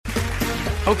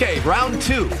Okay, round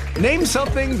two. Name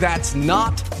something that's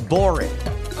not boring.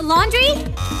 A laundry?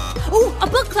 Ooh, a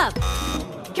book club.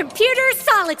 Computer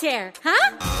solitaire,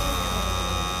 huh?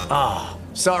 Ah,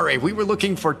 oh, sorry, we were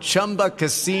looking for Chumba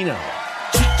Casino.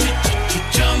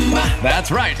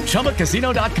 That's right,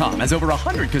 ChumbaCasino.com has over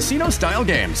 100 casino-style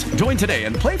games. Join today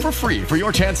and play for free for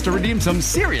your chance to redeem some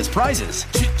serious prizes.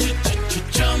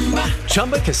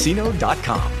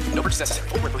 ChumbaCasino.com. No purchase necessary.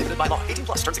 Void where prohibited by law. 18+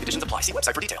 terms and conditions apply. See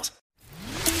website for details.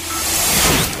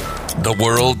 The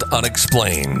World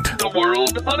Unexplained. The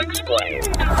World Unexplained.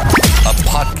 A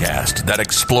podcast that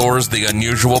explores the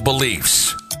unusual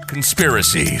beliefs,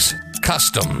 conspiracies,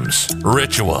 customs,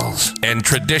 rituals, and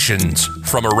traditions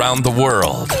from around the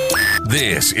world.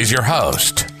 This is your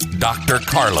host, Dr.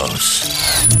 Carlos.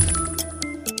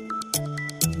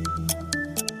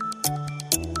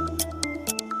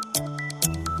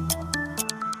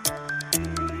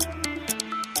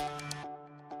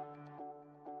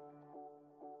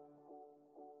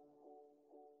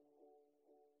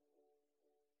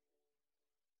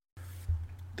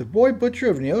 The Boy Butcher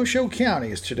of Neosho County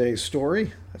is today's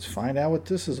story. Let's find out what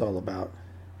this is all about.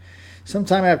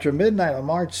 Sometime after midnight on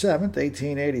March 7th,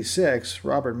 1886,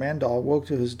 Robert Mendel woke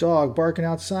to his dog barking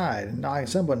outside and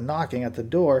someone knocking at the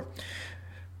door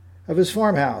of his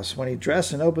farmhouse. When he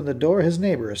dressed and opened the door, his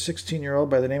neighbor, a 16-year-old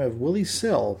by the name of Willie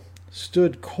Sill,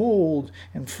 stood cold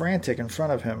and frantic in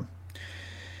front of him.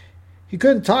 He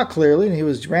couldn't talk clearly, and he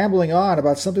was rambling on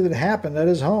about something that happened at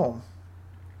his home.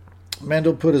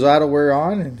 Mendel put his idlewear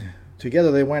on, and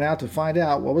together they went out to find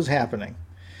out what was happening.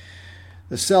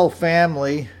 The Sell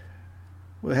family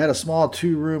had a small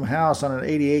 2-room house on an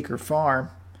 80-acre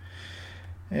farm,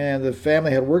 and the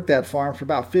family had worked that farm for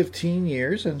about 15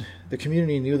 years, and the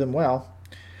community knew them well.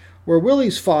 Where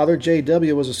Willie's father,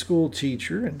 J.W., was a school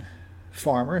teacher and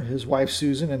farmer, his wife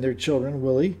Susan and their children,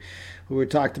 Willie, who we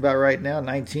talked about right now,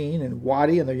 19, and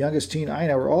Waddy and their youngest teen,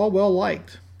 Ina, were all well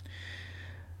liked.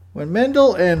 When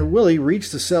Mendel and Willie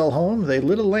reached the Sell home, they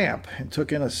lit a lamp and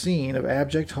took in a scene of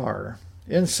abject horror.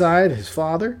 Inside, his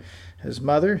father, his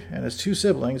mother, and his 2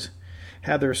 siblings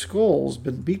had their skulls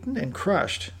been beaten and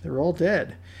crushed. They were all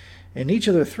dead, and each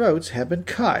of their throats had been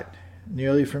cut,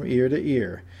 nearly from ear to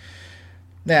ear.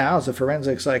 Now, as a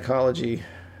forensic psychology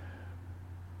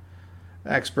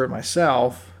expert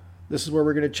myself, this is where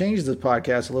we're going to change this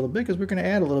podcast a little bit, because we're going to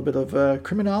add a little bit of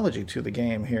criminology to the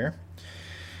game here.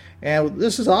 And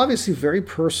this is obviously very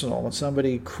personal when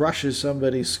somebody crushes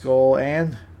somebody's skull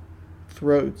and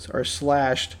throats are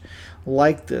slashed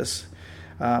like this.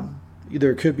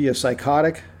 Either it could be a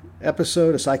psychotic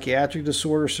episode, a psychiatric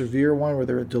disorder, severe one where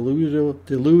they're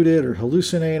deluded or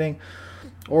hallucinating,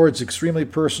 or it's extremely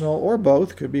personal, or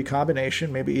both. Could be a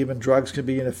combination. Maybe even drugs could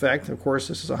be in effect. Of course,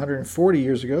 this is 140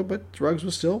 years ago, but drugs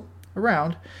were still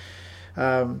around.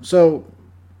 So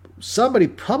somebody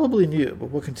probably knew, but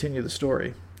we'll continue the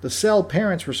story. The Sell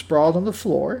parents were sprawled on the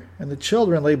floor, and the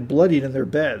children lay bloodied in their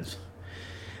beds.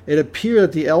 It appeared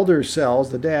that the elder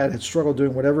Sells, the dad, had struggled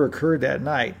doing whatever occurred that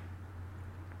night.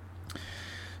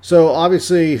 So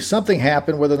obviously something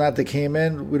happened. Whether or not they came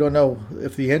in, we don't know.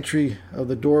 If the entry of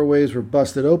the doorways were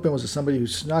busted open, was it somebody who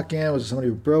snuck in? Was it somebody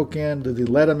who broke in? Did they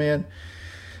let them in?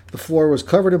 The floor was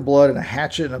covered in blood, and a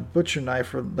hatchet and a butcher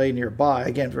knife lay nearby.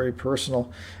 Again, very personal.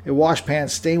 A washpan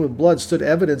stained with blood stood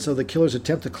evidence of the killer's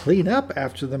attempt to clean up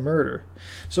after the murder.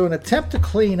 So an attempt to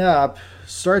clean up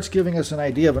starts giving us an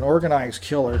idea of an organized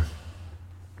killer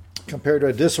compared to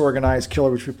a disorganized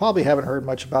killer, which we probably haven't heard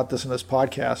much about this in this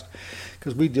podcast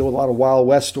because we deal with a lot of Wild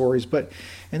West stories. But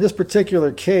in this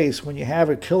particular case, when you have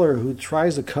a killer who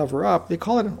tries to cover up, they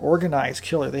call it an organized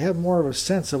killer. They have more of a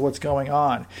sense of what's going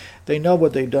on. They know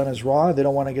what they've done is wrong. They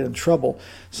don't want to get in trouble.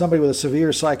 Somebody with a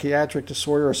severe psychiatric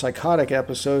disorder or psychotic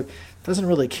episode doesn't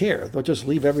really care. They'll just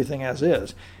leave everything as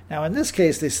is. Now, in this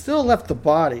case, they still left the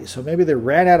body, so maybe they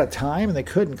ran out of time and they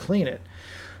couldn't clean it.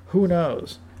 Who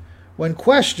knows? When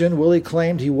questioned, Willie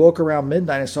claimed he woke around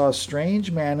midnight and saw a strange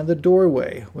man in the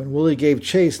doorway. When Willie gave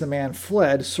chase, the man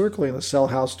fled, circling the Sell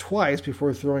house twice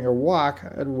before throwing a rock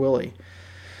at Willie.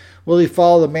 Willie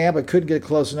followed the man but couldn't get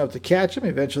close enough to catch him.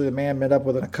 Eventually, the man met up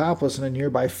with an accomplice in a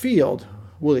nearby field,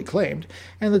 Willie claimed,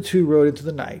 and the two rode into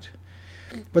the night.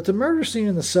 But the murder scene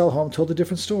in the Sell home told a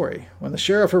different story. When the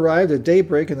sheriff arrived at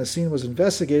daybreak and the scene was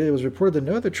investigated, it was reported that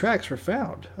no other tracks were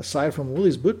found, aside from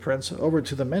Willie's footprints over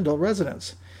to the Mendel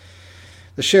residence.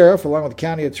 The sheriff, along with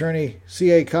county attorney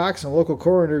C.A. Cox and local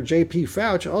coroner J.P.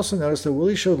 Fouch, also noticed that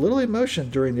Willie showed little emotion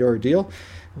during the ordeal,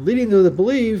 leading them to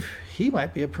believe he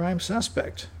might be a prime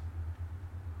suspect.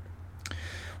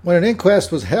 When an inquest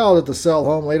was held at the Sell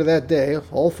home later that day,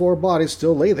 all four bodies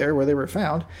still lay there where they were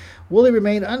found. Willie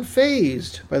remained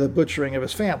unfazed by the butchering of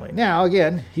his family. Now,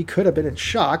 again, he could have been in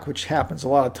shock, which happens a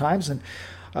lot of times, and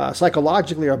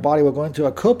psychologically our body will go into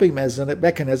a coping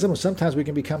mechanism. Sometimes we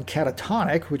can become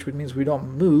catatonic, which means we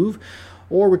don't move,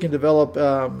 or we can develop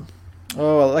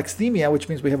alexithymia, which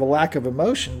means we have a lack of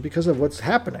emotion because of what's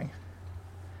happening.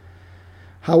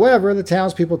 However, the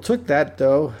townspeople took that,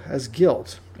 though, as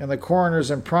guilt, and the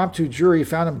coroner's impromptu jury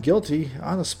found him guilty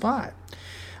on the spot.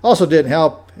 Also didn't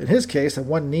help, in his case, that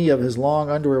one knee of his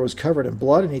long underwear was covered in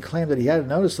blood, and he claimed that he hadn't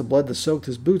noticed the blood that soaked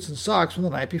his boots and socks from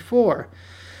the night before.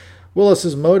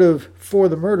 Willis's motive for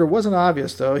the murder wasn't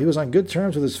obvious, though. He was on good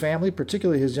terms with his family,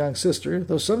 particularly his young sister,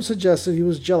 though some suggested he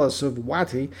was jealous of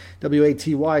Watty,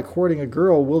 W-A-T-Y, courting a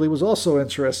girl Willie was also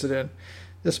interested in.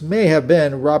 This may have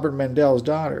been Robert Mandel's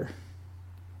daughter.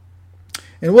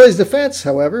 In Willie's defense,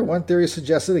 however, one theory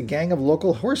suggested a gang of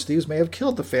local horse thieves may have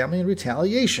killed the family in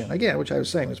retaliation, again, which I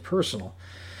was saying was personal.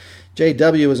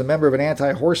 J.W. was a member of an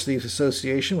anti-horse thieves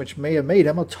association, which may have made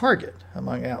him a target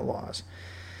among outlaws.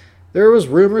 There was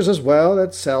rumors as well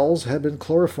that cells had been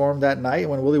chloroformed that night, and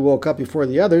when Willie woke up before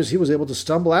the others, he was able to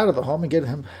stumble out of the home and get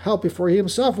him help before he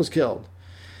himself was killed.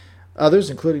 Others,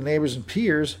 including neighbors and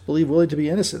peers, believed Willie to be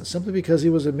innocent simply because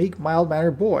he was a meek,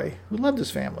 mild-mannered boy who loved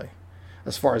his family,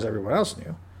 as far as everyone else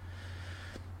knew.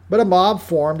 But a mob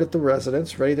formed at the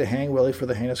residence, ready to hang Willie for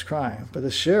the heinous crime. But the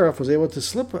sheriff was able to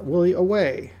slip Willie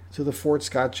away to the Fort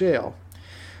Scott jail.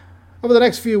 Over the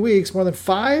next few weeks, more than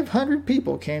 500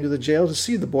 people came to the jail to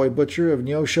see the boy butcher of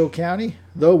Neosho County.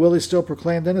 Though Willie still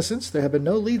proclaimed innocence, there have been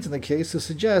no leads in the case to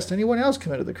suggest anyone else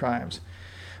committed the crimes.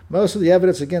 Most of the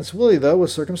evidence against Willie, though,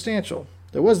 was circumstantial.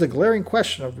 There was the glaring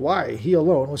question of why he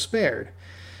alone was spared.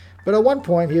 But at one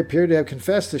point, he appeared to have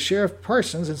confessed to Sheriff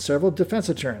Parsons and several defense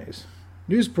attorneys.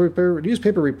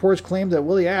 Newspaper reports claimed that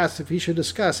Willie asked if he should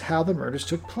discuss how the murders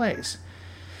took place.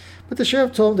 But the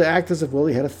sheriff told him to act as if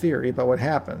Willie had a theory about what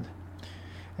happened,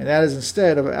 and that is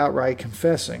instead of outright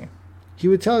confessing. He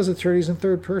would tell his attorneys in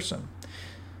third person.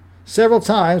 Several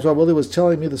times while Willie was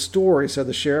telling me the story, said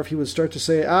the sheriff, he would start to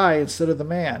say I instead of the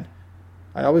man.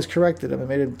 I always corrected him and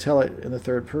made him tell it in the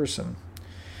third person.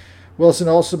 Wilson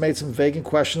also made some vague and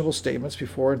questionable statements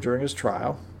before and during his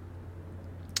trial.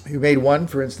 He made one,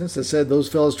 for instance, that said, "Those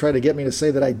fellows tried to get me to say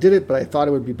that I did it, but I thought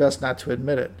it would be best not to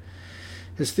admit it."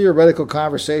 His theoretical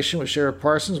conversation with Sheriff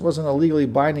Parsons wasn't a legally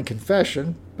binding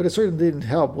confession, but it certainly didn't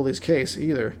help Willie's case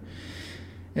either.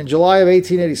 In July of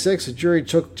 1886, a jury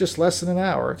took just less than an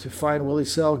hour to find Willie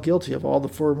Sell guilty of all the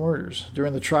 4 murders.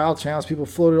 During the trial, townspeople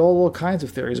floated all kinds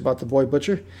of theories about the boy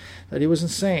butcher, that he was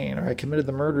insane or had committed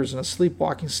the murders in a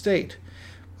sleepwalking state,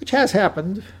 which has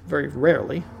happened very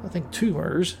rarely. I think 2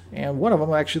 murders, and one of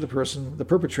them, actually the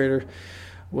perpetrator,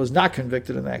 was not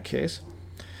convicted in that case.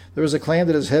 There was a claim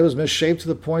that his head was misshaped to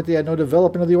the point that he had no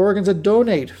development of the organs that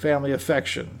donate family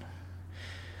affection.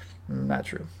 Not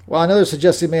true. While another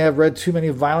suggests he may have read too many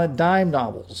violent dime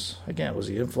novels. Again, was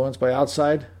he influenced by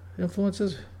outside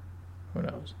influences? Who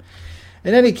knows?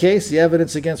 In any case, the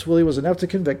evidence against Willie was enough to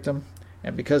convict him,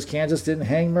 and because Kansas didn't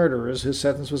hang murderers, his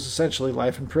sentence was essentially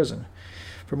life in prison.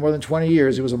 For more than 20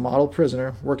 years, he was a model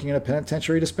prisoner, working in a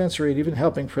penitentiary dispensary and even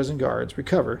helping prison guards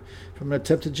recover from an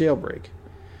attempted jailbreak.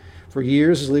 For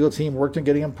years, his legal team worked on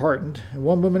getting him pardoned, and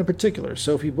one woman in particular,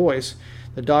 Sophie Boyce,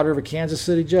 the daughter of a Kansas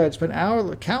City judge, spent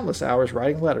countless hours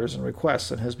writing letters and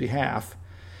requests on his behalf.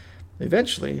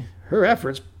 Eventually, her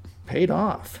efforts paid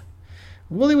off.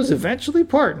 Willie was eventually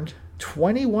pardoned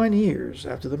 21 years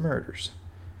after the murders.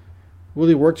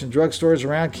 Willie worked in drugstores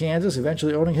around Kansas,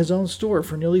 eventually owning his own store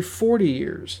for nearly 40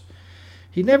 years.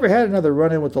 He never had another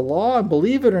run-in with the law, and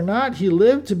believe it or not, he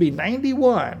lived to be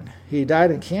 91. He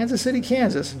died in Kansas City,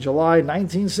 Kansas in July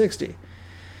 1960.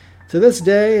 To this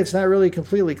day, it's not really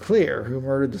completely clear who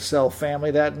murdered the Sell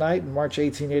family that night in March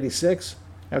 1886.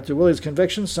 After Willie's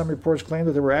conviction, some reports claim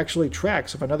that there were actually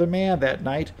tracks of another man that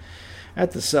night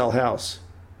at the Sell house,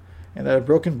 and that a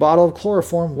broken bottle of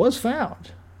chloroform was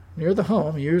found near the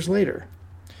home years later.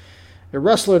 A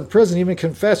rustler in prison even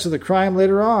confessed to the crime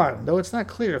later on, though it's not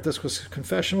clear if this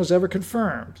confession was ever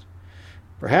confirmed.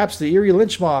 Perhaps the Erie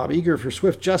lynch mob, eager for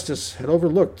swift justice, had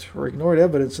overlooked or ignored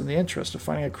evidence in the interest of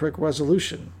finding a quick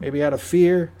resolution, maybe out of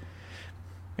fear,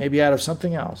 maybe out of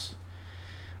something else.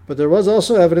 But there was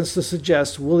also evidence to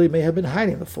suggest Willie may have been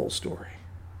hiding the full story.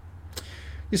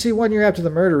 You see, 1 year after the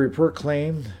murder, a report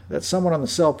claimed that someone on the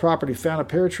Sell property found a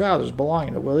pair of trousers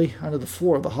belonging to Willie under the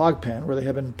floor of the hog pen where they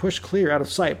had been pushed clear out of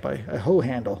sight by a hoe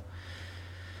handle.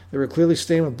 They were clearly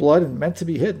stained with blood and meant to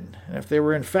be hidden, and if they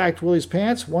were in fact Willie's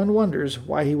pants, one wonders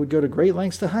why he would go to great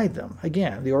lengths to hide them.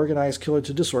 Again, the organized killer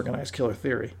to disorganized killer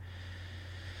theory.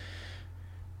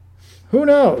 Who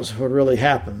knows what really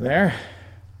happened there?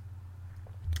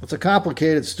 It's a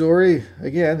complicated story.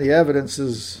 Again, the evidence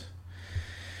is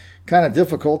kind of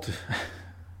difficult.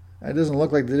 It doesn't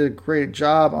look like they did a great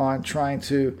job on trying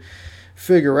to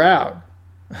figure out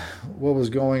what was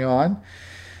going on.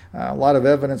 A lot of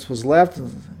evidence was left.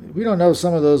 We don't know if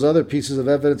some of those other pieces of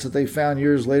evidence that they found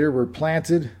years later were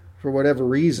planted for whatever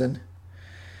reason.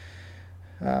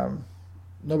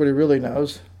 Nobody really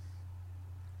knows.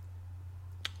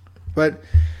 But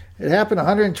it happened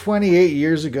 128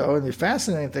 years ago, and the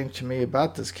fascinating thing to me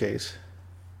about this case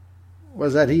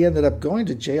was that he ended up going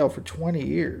to jail for 20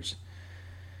 years.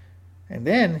 And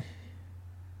then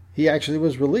he actually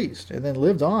was released and then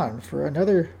lived on for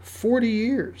another 40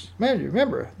 years. Man,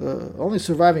 remember, the only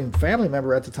surviving family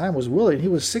member at the time was Willie, and he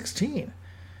was 16.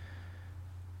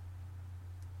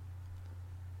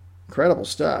 Incredible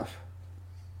stuff.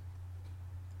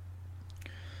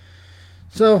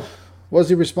 So, was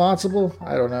he responsible?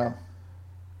 I don't know.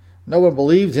 No one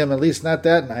believed him, at least not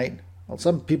that night. Well,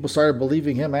 some people started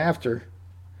believing him after.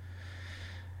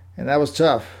 And that was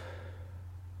tough.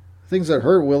 Things that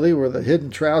hurt Willie were the hidden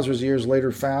trousers years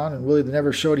later found, and Willie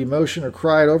never showed emotion or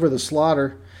cried over the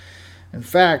slaughter. In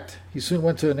fact, he soon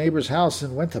went to a neighbor's house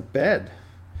and went to bed.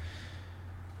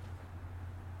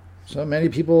 So many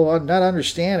people not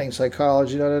understanding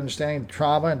psychology, not understanding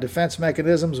trauma and defense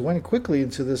mechanisms, went quickly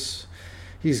into this.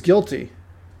 He's guilty.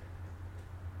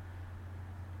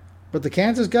 But the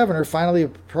Kansas governor finally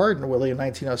pardoned Willie in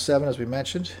 1907, as we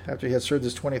mentioned, after he had served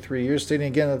his 23 years, stating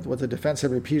again what the defense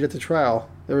had repeated at the trial.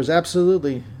 There was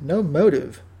absolutely no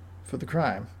motive for the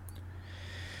crime.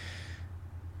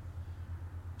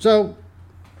 So,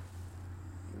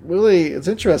 Willie, it's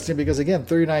interesting because, again,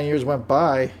 39 years went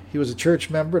by. He was a church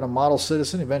member and a model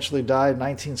citizen. Eventually died in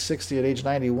 1960 at age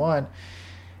 91.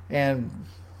 And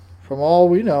from all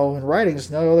we know in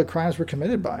writings, no other crimes were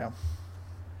committed by him.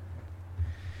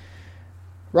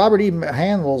 Robert E.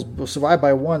 Handels was survived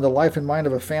by one, the life and mind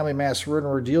of a family mass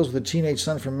murderer, deals with a teenage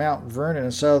son from Mount Vernon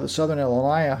in southern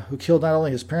Illinois who killed not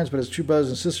only his parents but his two brothers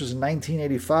and sisters in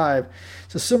 1985.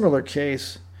 It's a similar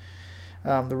case.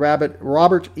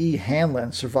 Robert E.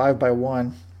 Hanlon survived by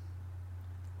one.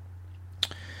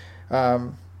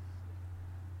 Now,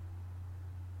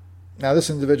 this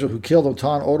individual who killed him,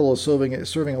 Tom Odell, is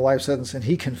serving a life sentence, and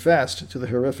he confessed to the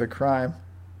horrific crime.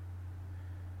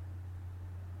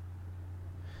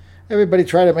 Everybody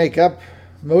tried to make up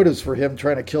motives for him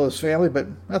trying to kill his family, but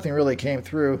nothing really came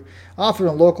through. Author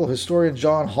and local historian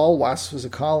John Hallwas, was a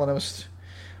columnist,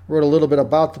 wrote a little bit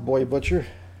about the boy butcher.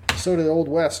 So did Old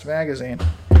West magazine.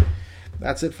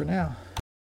 That's it for now.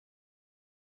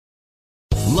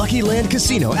 Lucky Land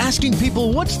Casino, asking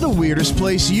people, what's the weirdest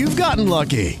place you've gotten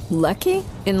lucky? Lucky?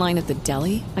 In line at the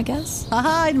deli, I guess?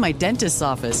 Aha, in my dentist's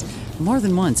office. More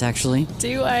than once, actually.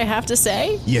 Do I have to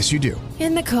say? Yes, you do.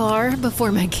 In the car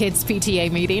before my kids'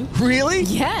 PTA meeting. Really?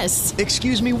 Yes.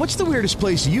 Excuse me, what's the weirdest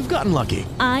place you've gotten lucky?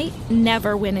 I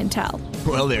never win and tell.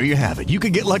 Well, there you have it. You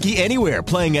can get lucky anywhere,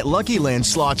 playing at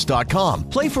LuckyLandSlots.com.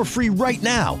 Play for free right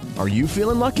now. Are you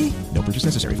feeling lucky? No purchase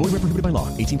necessary. Void where prohibited by law.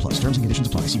 18+. Terms and conditions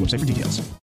apply. See website for details.